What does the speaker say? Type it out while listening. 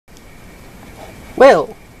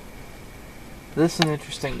Well, this is an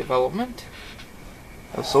interesting development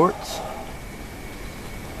of sorts.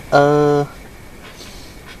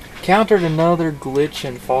 Encountered another glitch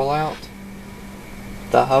in Fallout.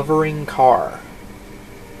 The hovering car.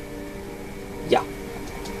 Yeah.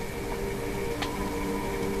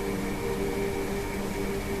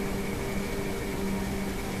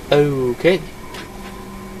 Okay.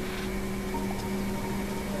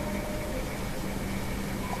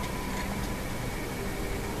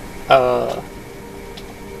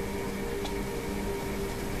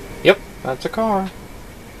 Yep, that's a car.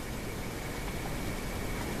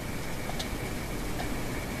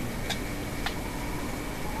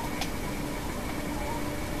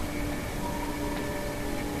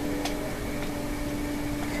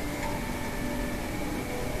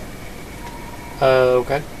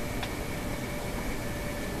 Okay.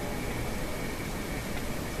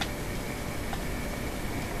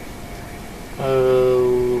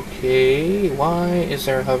 Okay, why is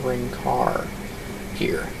there a hovering car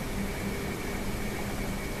here?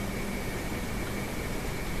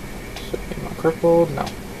 Am I crippled? No.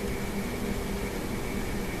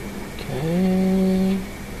 Okay.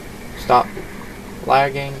 Stop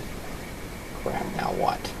lagging. Crap, now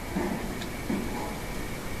what?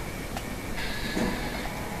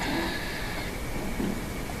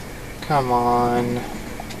 Come on.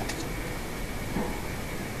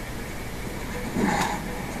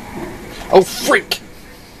 Oh, freak!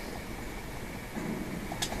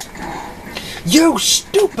 You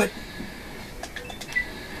stupid!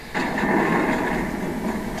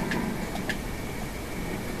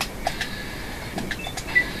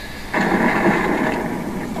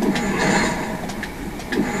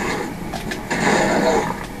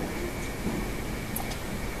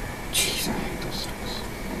 Jeez, I hate those things.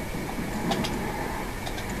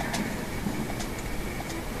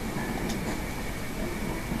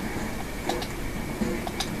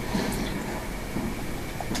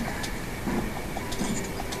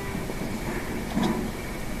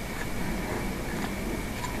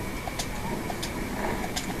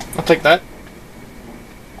 I'll take that.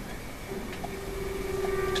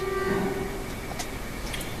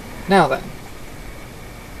 Now then.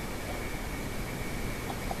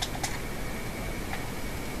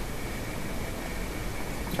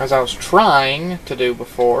 As I was trying to do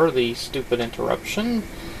before the stupid interruption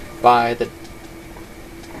by the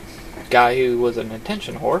guy who was an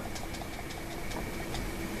attention whore.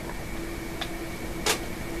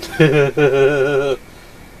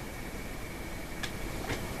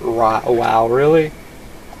 Wow, really?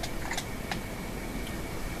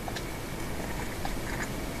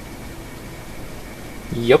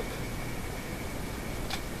 Yep.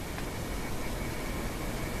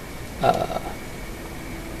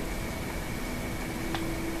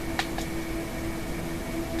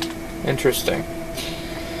 Interesting.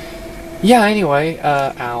 Yeah, anyway,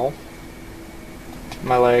 ow.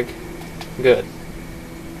 My leg. Good.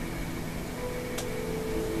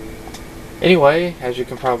 Anyway, as you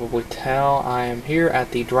can probably tell, I am here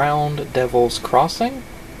at the Drowned Devil's Crossing.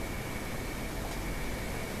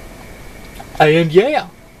 And yeah!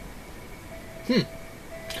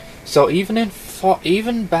 So even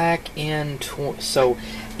back in...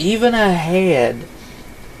 even ahead,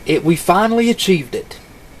 we finally achieved it.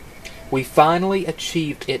 We finally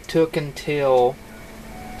achieved it. It took until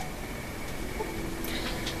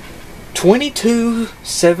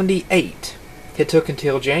 2278. It took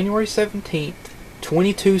until January 17th,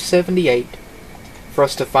 2278 for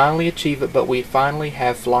us to finally achieve it, but we finally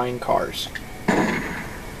have flying cars.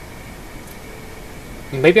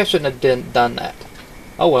 Maybe I shouldn't have done that.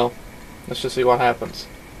 Oh well. Let's just see what happens.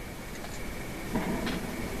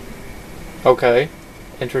 Okay.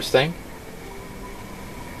 Interesting.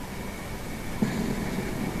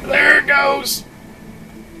 There it goes!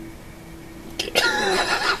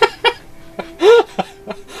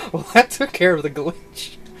 Well, that took care of the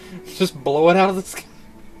glitch. Just blow it out of the sky.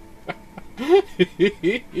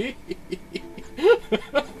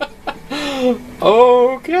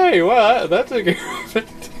 Okay, well, that took care of it.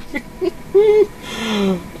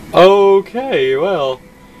 Okay, well.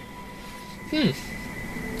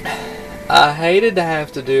 I hated to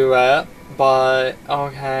have to do that, but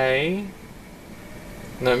okay.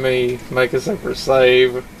 Let me make a separate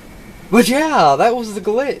save. But yeah, that was the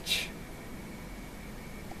glitch.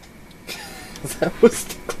 That was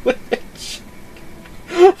the glitch.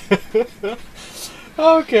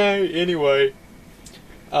 Okay, anyway.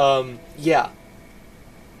 Yeah.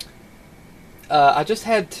 I just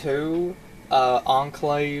had two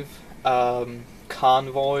Enclave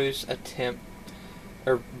convoys attempt,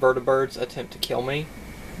 or vertibirds attempt to kill me.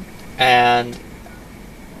 And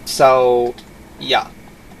So, yeah.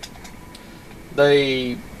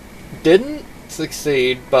 They didn't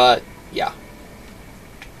succeed, but yeah.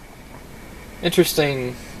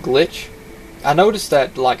 Interesting glitch. I noticed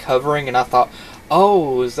that, like, hovering, and I thought,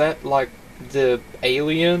 oh, is that, like, the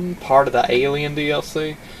Alien, part of the Alien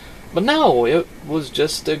DLC? But no, it was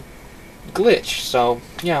just a glitch, so,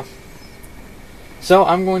 yeah. So,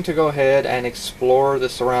 I'm going to go ahead and explore the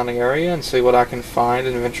surrounding area and see what I can find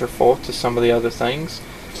and venture forth to some of the other things.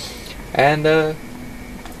 And,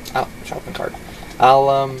 oh, shopping cart.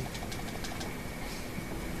 I'll,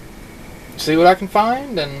 see what I can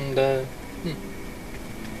find, and,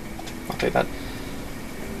 I'll take that.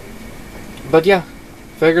 But yeah,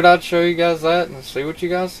 figured I'd show you guys that and see what you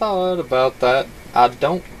guys thought about that. I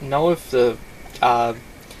don't know if the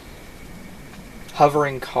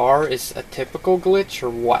hovering car is a typical glitch or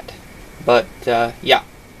what, but yeah.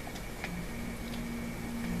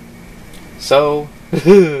 So,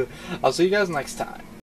 I'll see you guys next time.